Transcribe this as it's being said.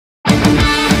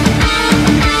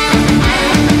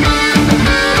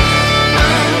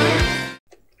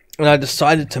And I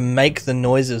decided to make the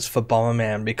noises for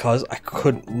Bomberman because I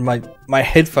couldn't. My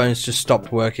headphones just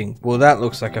stopped working. Well, that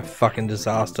looks like a fucking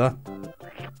disaster.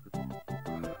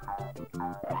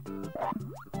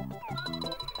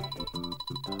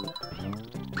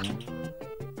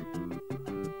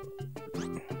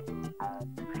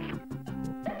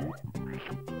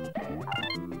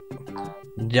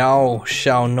 Y'all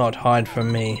shall not hide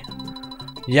from me.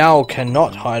 Y'all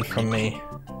cannot hide from me.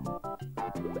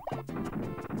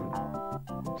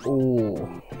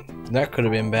 Ooh, that could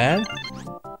have been bad.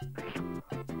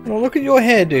 Oh, look at your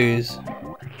hairdos.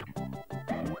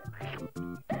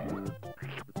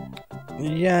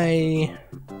 Yay.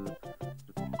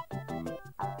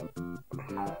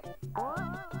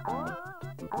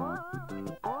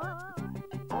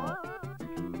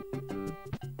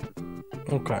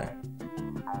 Okay.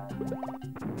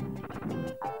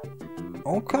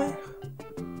 Okay.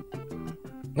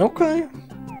 Okay.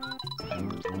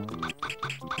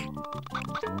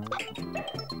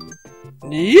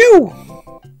 You!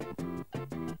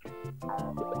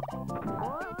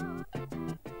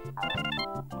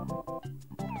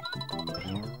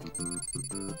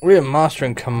 We are master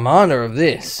and commander of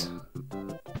this.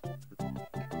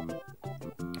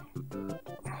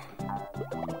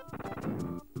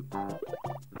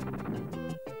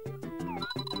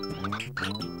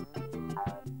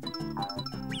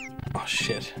 Oh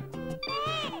shit.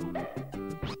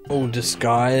 All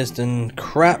disguised and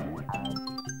crap.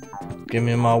 Give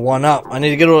me my one up. I need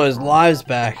to get all those lives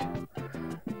back.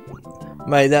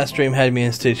 Mate, that stream had me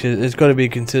in stitches. It's got to be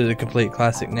considered a complete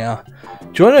classic now.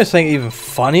 Do you want to know something even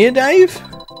funnier, Dave?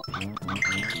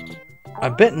 I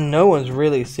bet no one's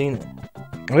really seen it.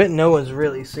 I bet no one's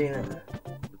really seen it.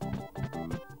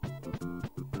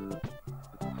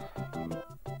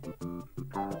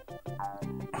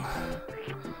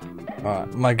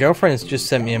 Alright, my girlfriend's just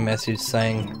sent me a message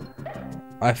saying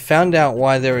I found out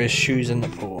why there is shoes in the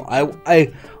pool.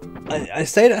 I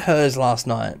stayed at hers last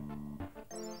night.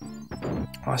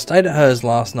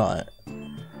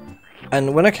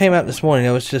 And when I came out this morning,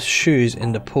 there was just shoes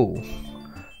in the pool.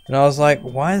 And I was like,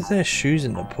 why is there shoes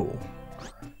in the pool?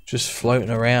 Just floating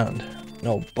around.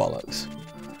 No bollocks.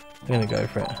 I'm gonna go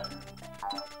for it.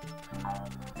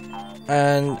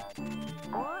 And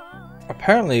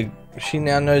apparently she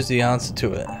now knows the answer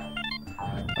to it.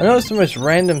 I know it's the most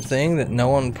random thing that no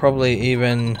one probably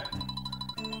even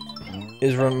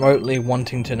is remotely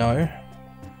wanting to know.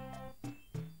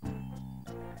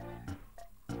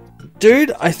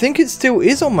 Dude, I think it still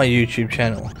is on my YouTube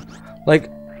channel. Like,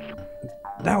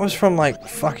 that was from like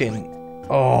fucking...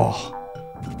 Oh.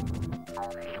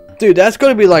 Dude, that's got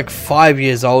to be like 5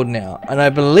 years old now. And I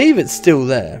believe it's still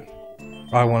there.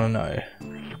 I want to know.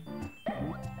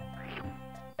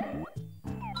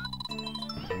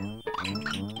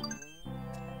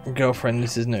 Girlfriend,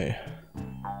 this is new.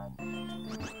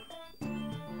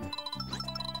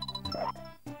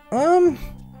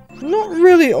 Not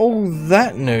really all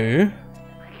that new.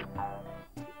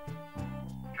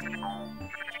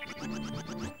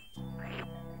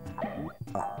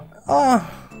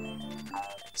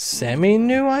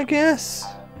 Semi-new, I guess?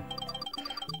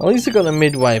 At least I got a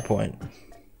midway point.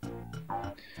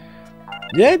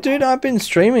 Yeah, dude, I've been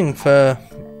streaming for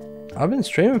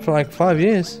like 5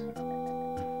 years.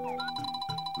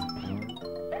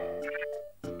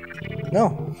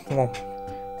 No. Well,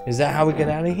 is that how we get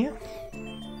out of here?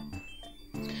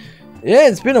 Yeah,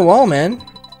 it's been a while, man.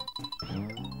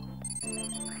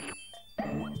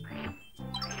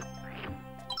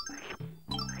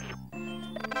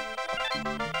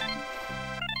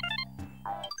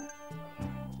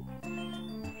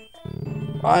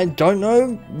 I don't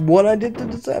know what I did to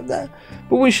deserve that,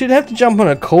 but we should have to jump on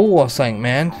a call or something,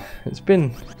 man. It's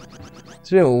been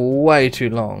way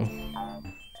too long.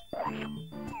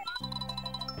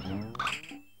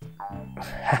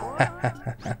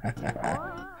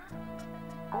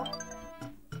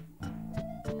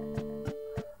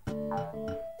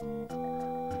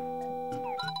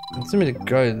 Let's me to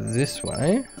go this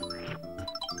way.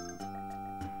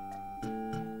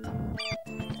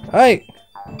 Hey!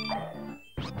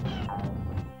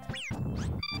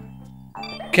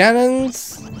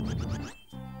 Cannons!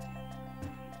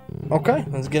 Okay,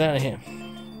 let's get out of here.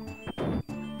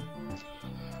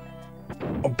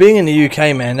 Being in the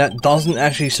UK, man, that doesn't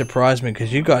actually surprise me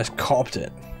because you guys copped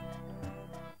it.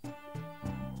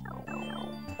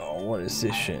 Oh, what is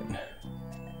this shit?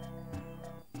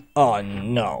 Oh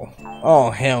no.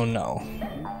 Oh hell no.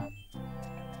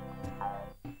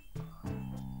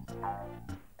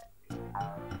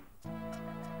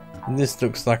 This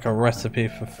looks like a recipe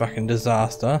for fucking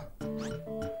disaster.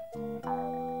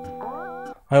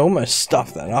 I almost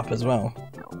stuffed that up as well.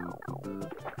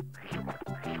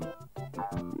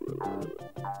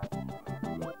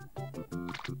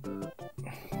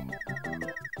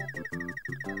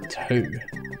 Two.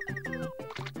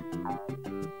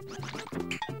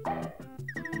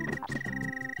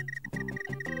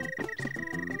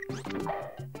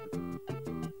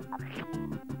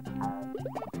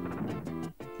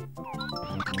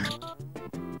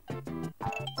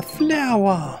 A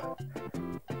flower.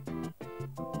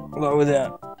 But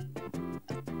without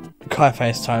Kai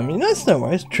face time, you know, it's no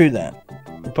worries, true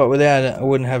that. But without it, I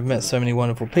wouldn't have met so many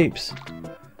wonderful peeps.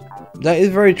 That is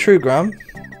very true, Graham.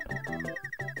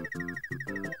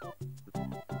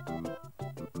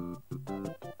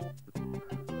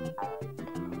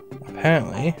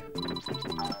 Apparently,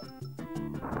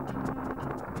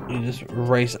 you just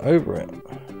race over it.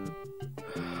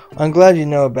 I'm glad you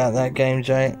know about that game,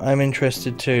 Jay. I'm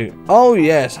interested too. Oh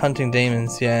yes, hunting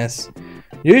demons, yes.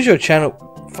 Use your channel...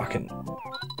 Fucking...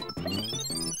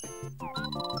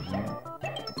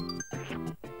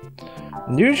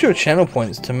 Use your channel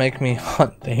points to make me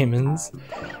hunt demons.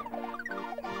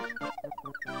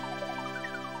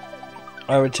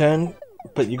 I return,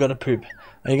 but you gotta poop.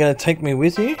 Are you gonna take me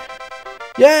with you?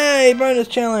 Yay! Bonus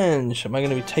challenge! Am I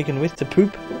gonna be taken with to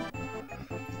poop?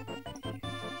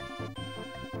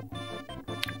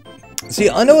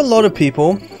 See, I know a lot of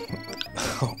people...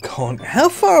 Oh god, how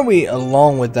far are we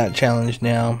along with that challenge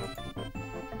now?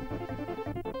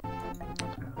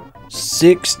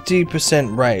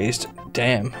 60% raised.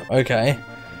 Damn, okay.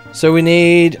 So we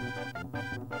need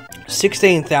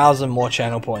 16,000 more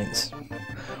channel points.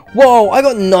 Whoa, I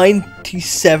got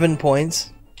 97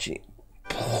 points. Gee.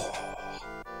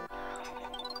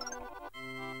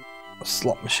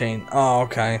 Slot machine. Oh,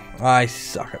 okay. I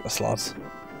suck at the slots.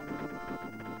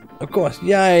 Of course.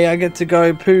 Yay, I get to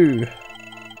go poo.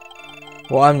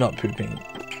 Well, I'm not pooping.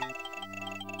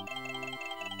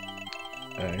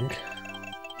 Egg.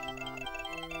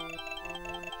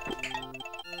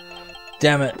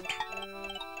 Damn it.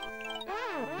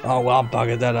 Oh, well, I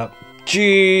buggered that up.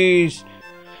 Jeez.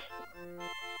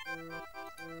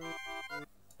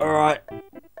 Alright.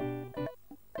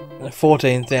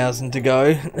 14,000 to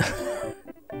go.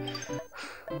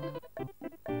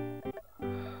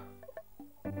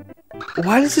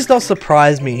 Why does this not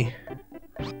surprise me?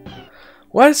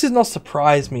 Why does this not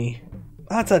surprise me?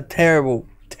 That's a terrible,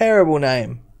 terrible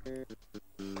name.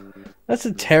 That's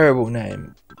a terrible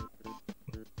name.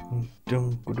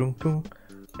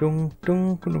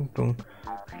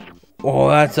 Oh,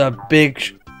 that's a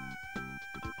big...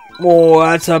 Oh,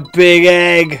 that's a big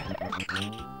egg!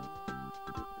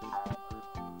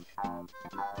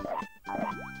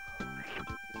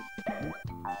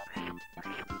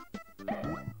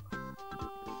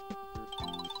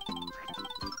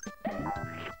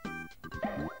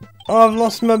 Oh, I've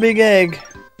lost my big egg.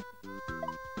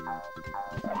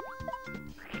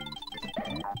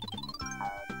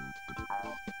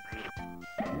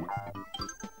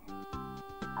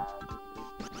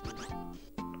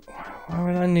 Why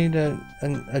would I need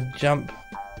a jump?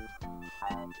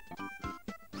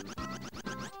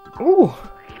 Ooh!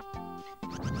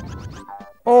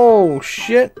 Oh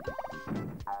shit!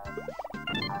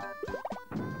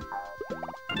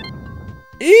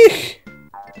 Eek!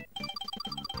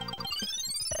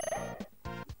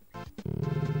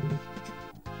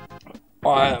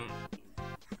 I am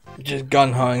just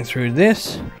gun-hoing through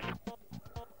this.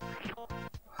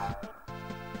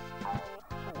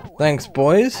 Thanks,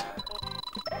 boys.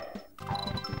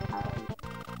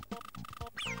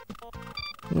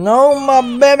 No, my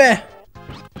baby.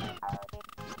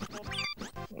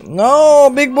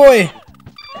 No, big boy.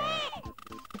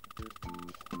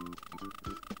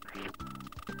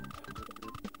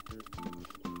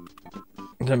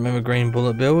 Don't remember green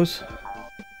bullet bills.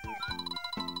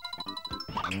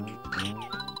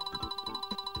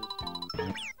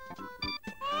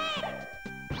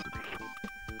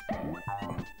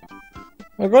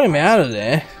 I got him out of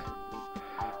there.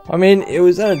 I mean, it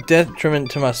was at a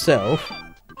detriment to myself.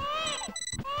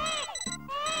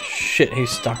 Shit,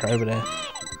 he's stuck over there.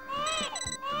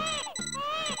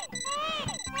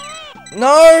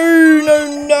 No,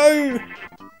 no, no!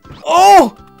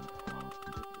 Oh!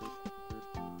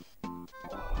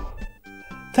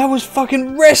 That was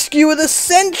fucking rescue of the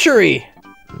century!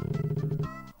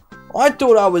 I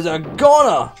thought I was a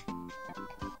goner!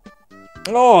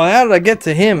 Oh, how did I get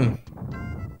to him?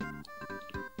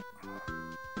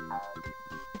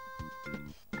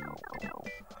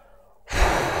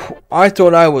 I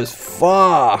thought I was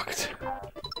fucked.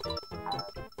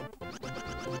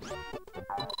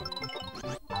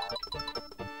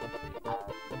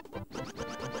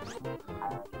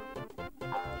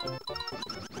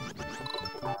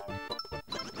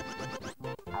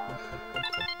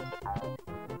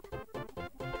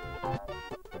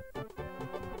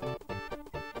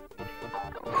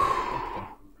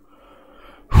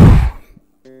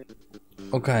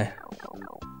 Okay.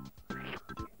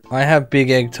 I have big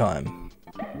egg time.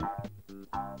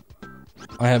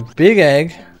 I have big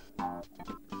egg.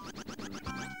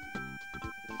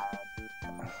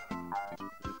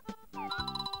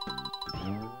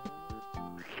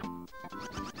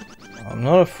 I'm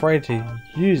not afraid to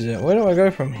use it. Where do I go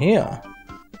from here?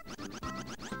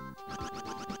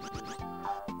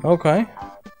 Okay.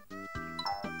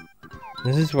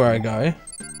 This is where I go.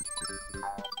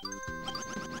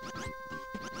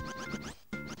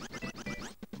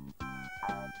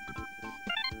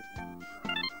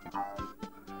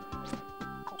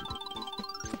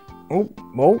 Oh,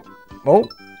 oh, oh,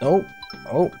 oh,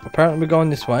 oh. Apparently we're going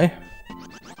this way.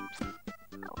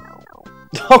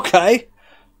 Okay.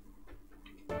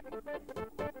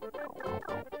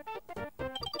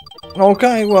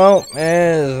 Okay, well,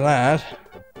 there's that.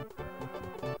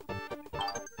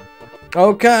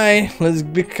 Okay, let's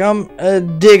become a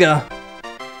digger.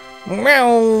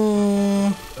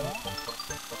 Meow.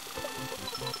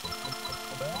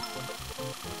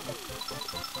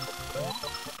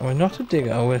 We're not a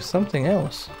digger, we're something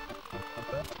else.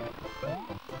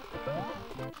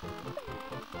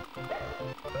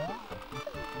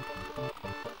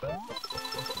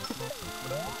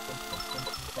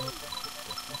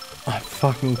 I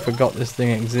fucking forgot this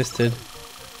thing existed.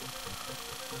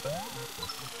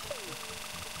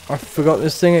 I forgot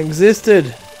this thing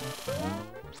existed.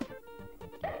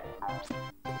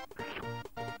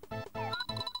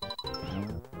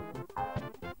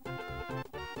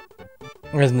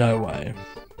 There's no way.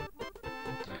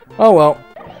 Oh well.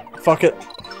 Fuck it.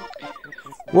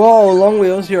 Whoa, long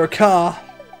wheels, you're a car.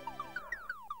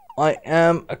 I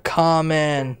am a car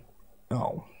man.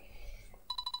 Oh.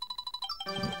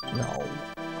 No.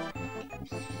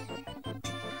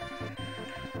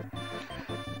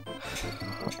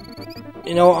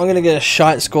 You know what, I'm gonna get a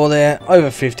shite score there.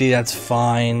 Over 50, that's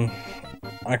fine.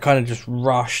 I kind of just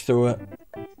rushed through it.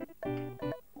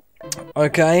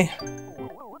 Okay.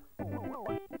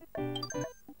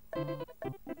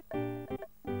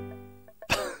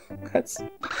 That's...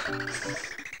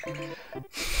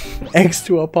 eggs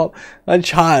to a pop. A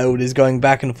child is going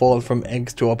back and forth from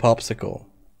eggs to a popsicle.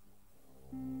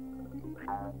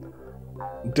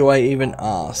 Do I even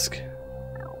ask?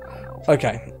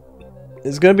 Okay.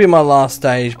 It's going to be my last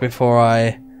stage before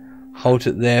I halt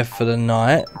it there for the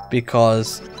night,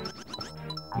 because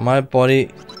my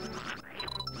body...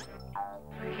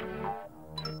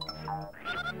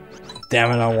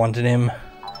 Damn it, I wanted him.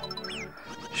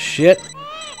 Shit.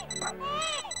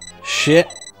 Shit.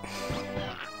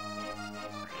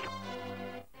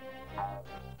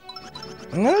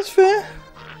 That's fair.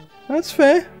 That's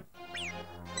fair.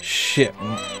 Shit.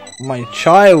 My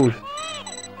child.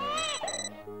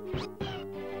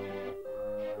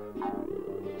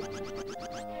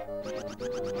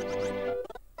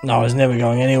 No, I was never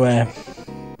going anywhere.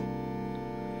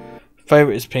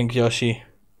 Favorite is pink Yoshi.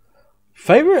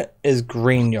 Favorite is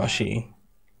green Yoshi.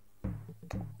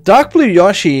 Dark blue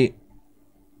Yoshi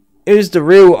is the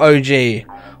real OG.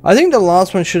 I think the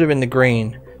last one should have been the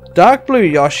green. Dark blue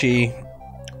Yoshi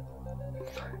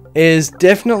is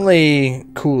definitely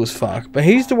cool as fuck, but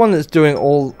he's the one that's doing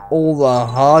all the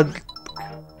hard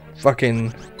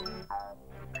fucking...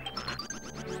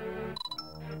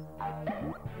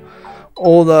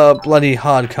 all the bloody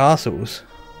hard castles.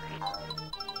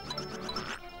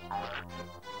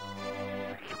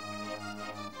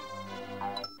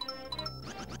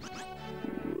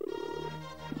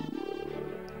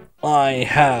 I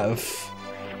have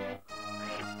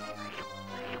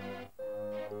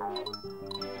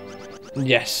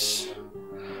yes.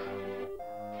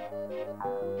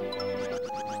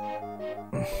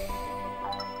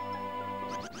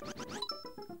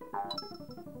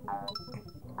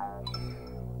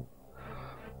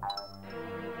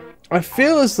 I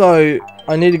feel as though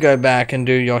I need to go back and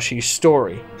do Yoshi's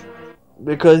story,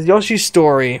 because Yoshi's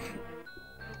story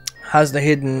has the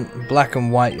hidden black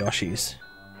and white Yoshis,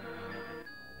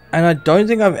 and I don't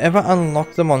think I've ever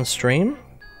unlocked them on stream.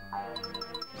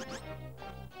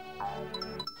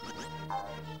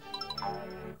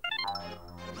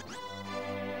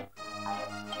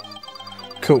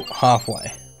 Cool,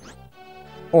 halfway.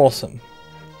 Awesome.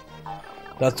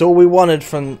 That's all we wanted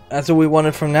from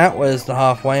that was the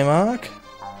halfway mark.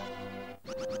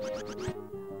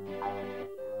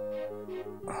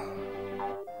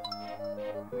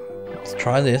 Let's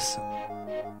try this.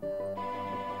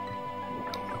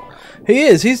 He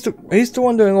is. He's the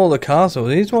one doing all the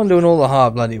castles. He's the one doing all the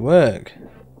hard bloody work.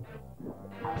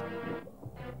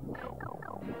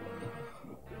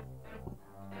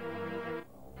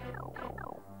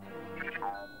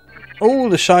 Oh,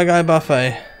 the Shy Guy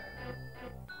buffet.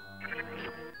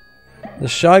 The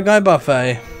Shy Guy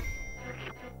buffet.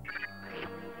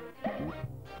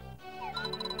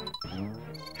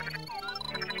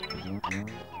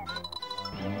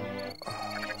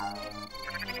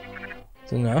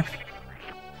 It's enough.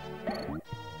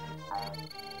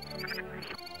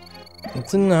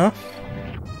 It's enough.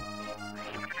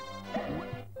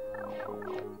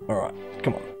 Alright,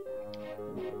 come on.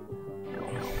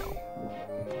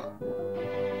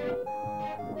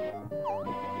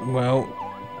 Well,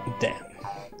 damn.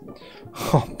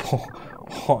 Oh,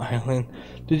 poor Alien.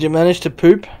 Did you manage to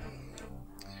poop?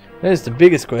 That's the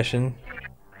biggest question.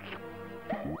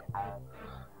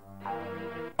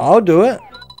 I'll do it.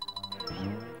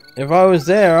 If I was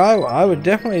there, I would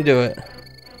definitely do it.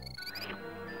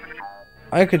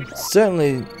 I could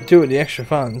certainly do it with the extra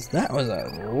funds. That was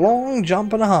a long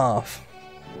jump and a half.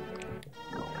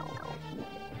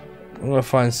 I'm gonna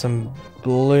find some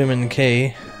bloomin'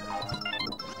 key.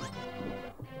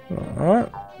 Alright.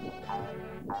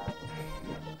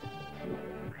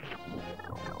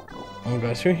 I'll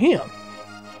go through here.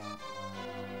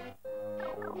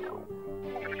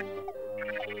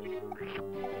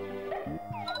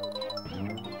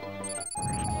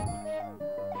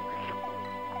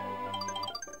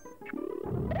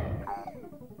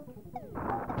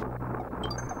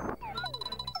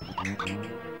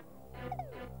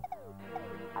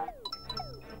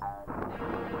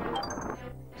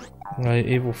 No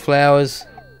evil flowers.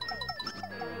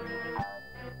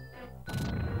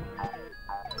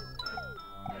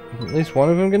 Is at least one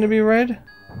of them going to be red?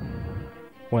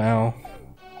 Wow.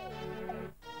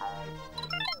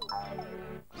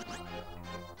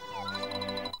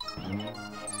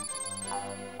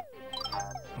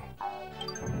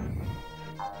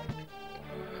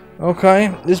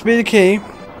 Okay, this be the key.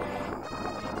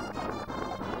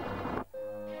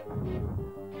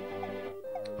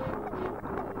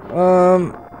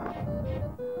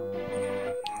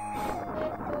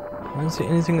 I don't see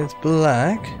anything that's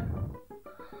black.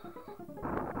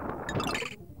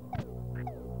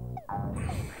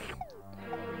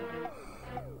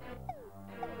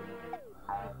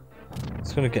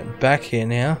 Just gonna get back here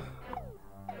now.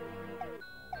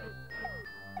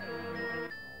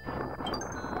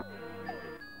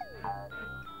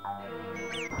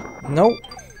 Nope.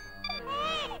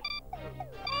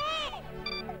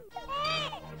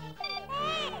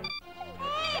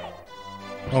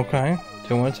 Okay,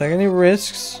 don't want to take any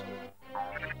risks.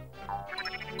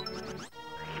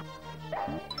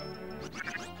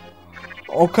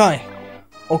 Okay,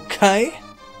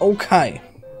 okay.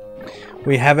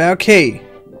 We have our key.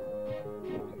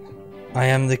 I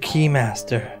am the key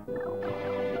master.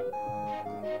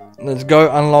 Let's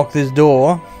go unlock this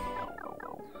door.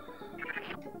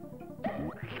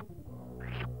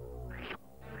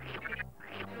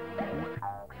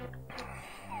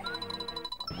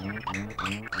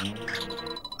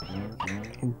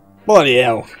 Bloody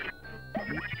hell.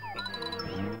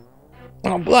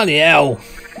 Oh, bloody hell.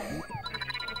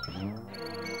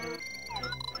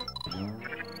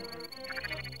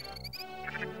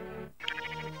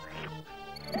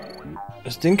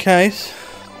 Just in case,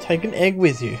 take an egg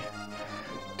with you.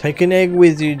 Take an egg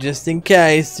with you just in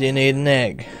case you need an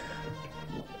egg.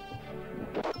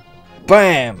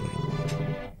 Bam!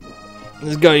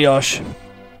 Let's go, Yosh.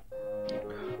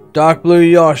 Dark blue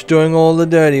Yosh doing all the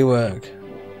dirty work.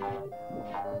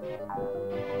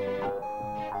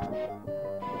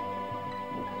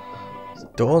 There's a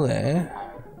door there.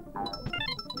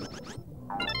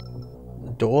 A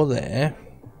door there.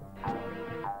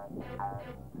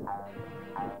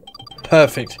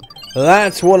 Perfect.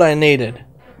 That's what I needed.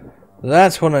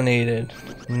 That's what I needed.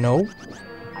 Nope.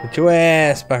 Put your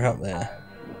ass back up there.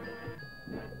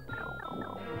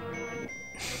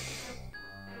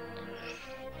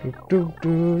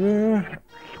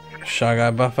 Shy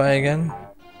Guy buffet again.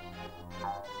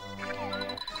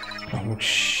 Oh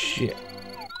shit.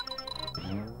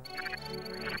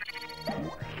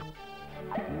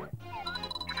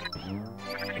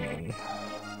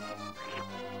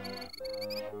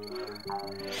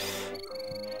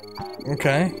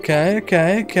 Okay.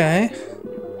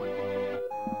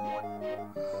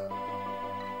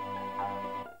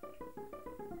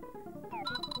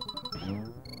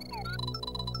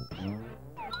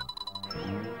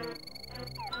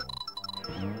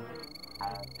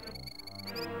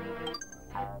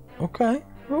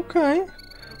 Okay.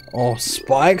 Oh,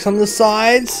 spikes on the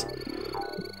sides.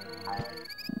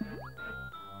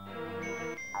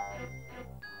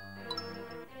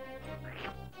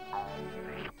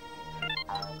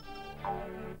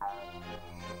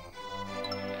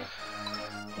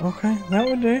 Okay, that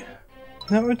would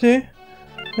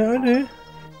do.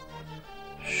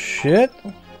 Shh. shit.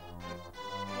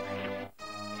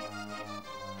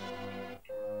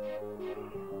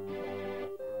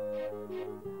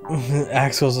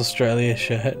 Axel's Australia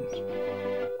shirt.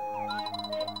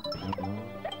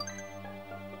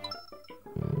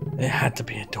 There had to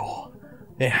be a door.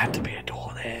 There had to be a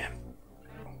door there.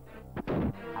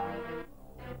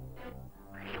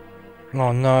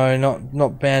 Oh no,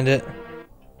 not Bandit.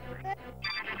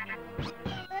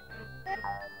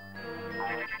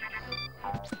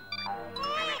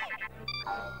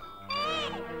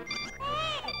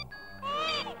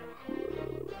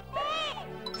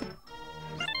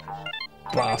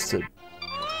 Bastard.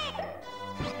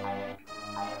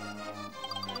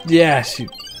 Yes, you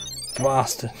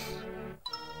bastard.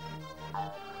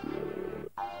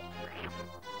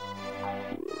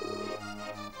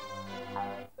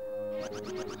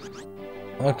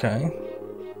 Okay.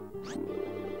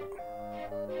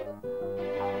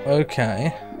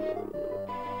 Okay.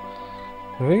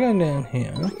 So we go down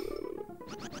here.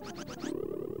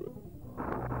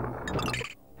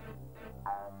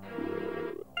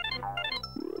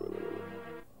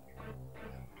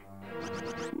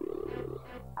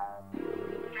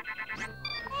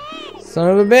 Son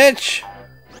of a bitch!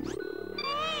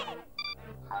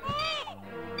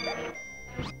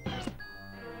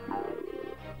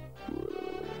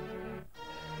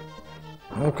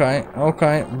 Okay,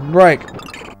 okay, break.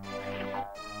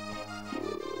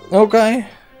 Okay.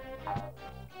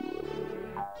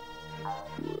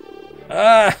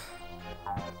 Ah!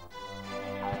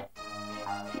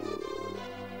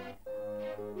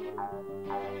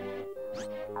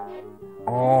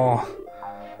 Oh,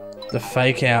 the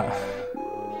fake out.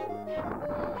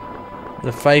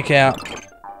 The fake out.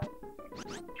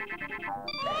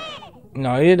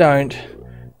 No, you don't.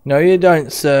 No, you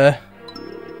don't, sir.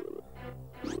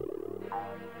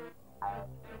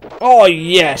 Oh,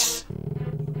 yes!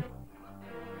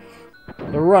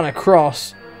 The run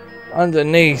across,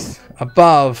 underneath,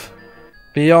 above,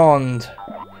 beyond,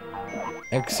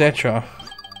 etc.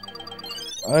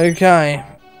 Okay.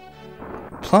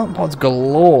 Plant pods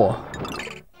galore.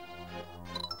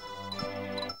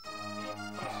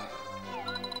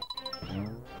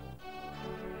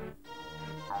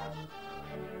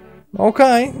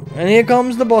 Okay, and here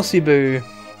comes the bossy boo.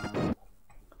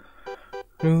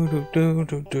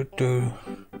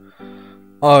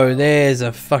 Oh, there's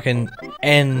a fucking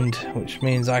end, which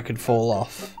means I could fall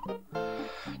off.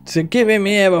 So give him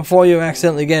here before you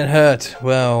accidentally get hurt.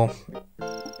 Well,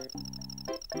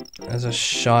 as a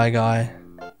shy guy.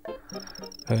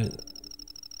 Am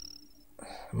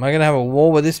I gonna have a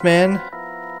war with this man?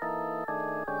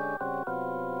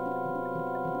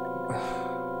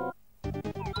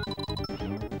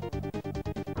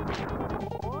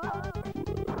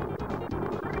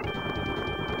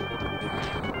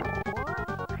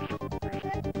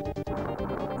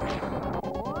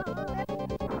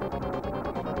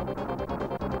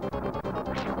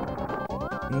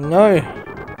 No.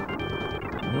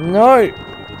 No.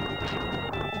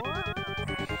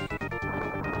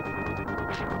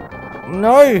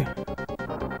 No.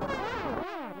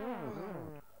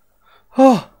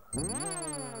 Oh.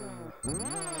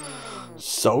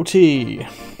 Salty.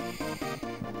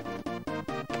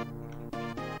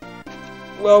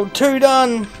 Well, 2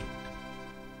 done.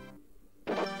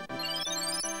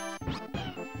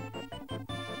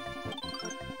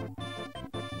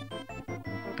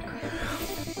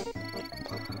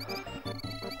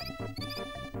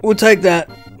 We'll take that.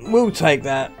 We'll take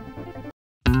that.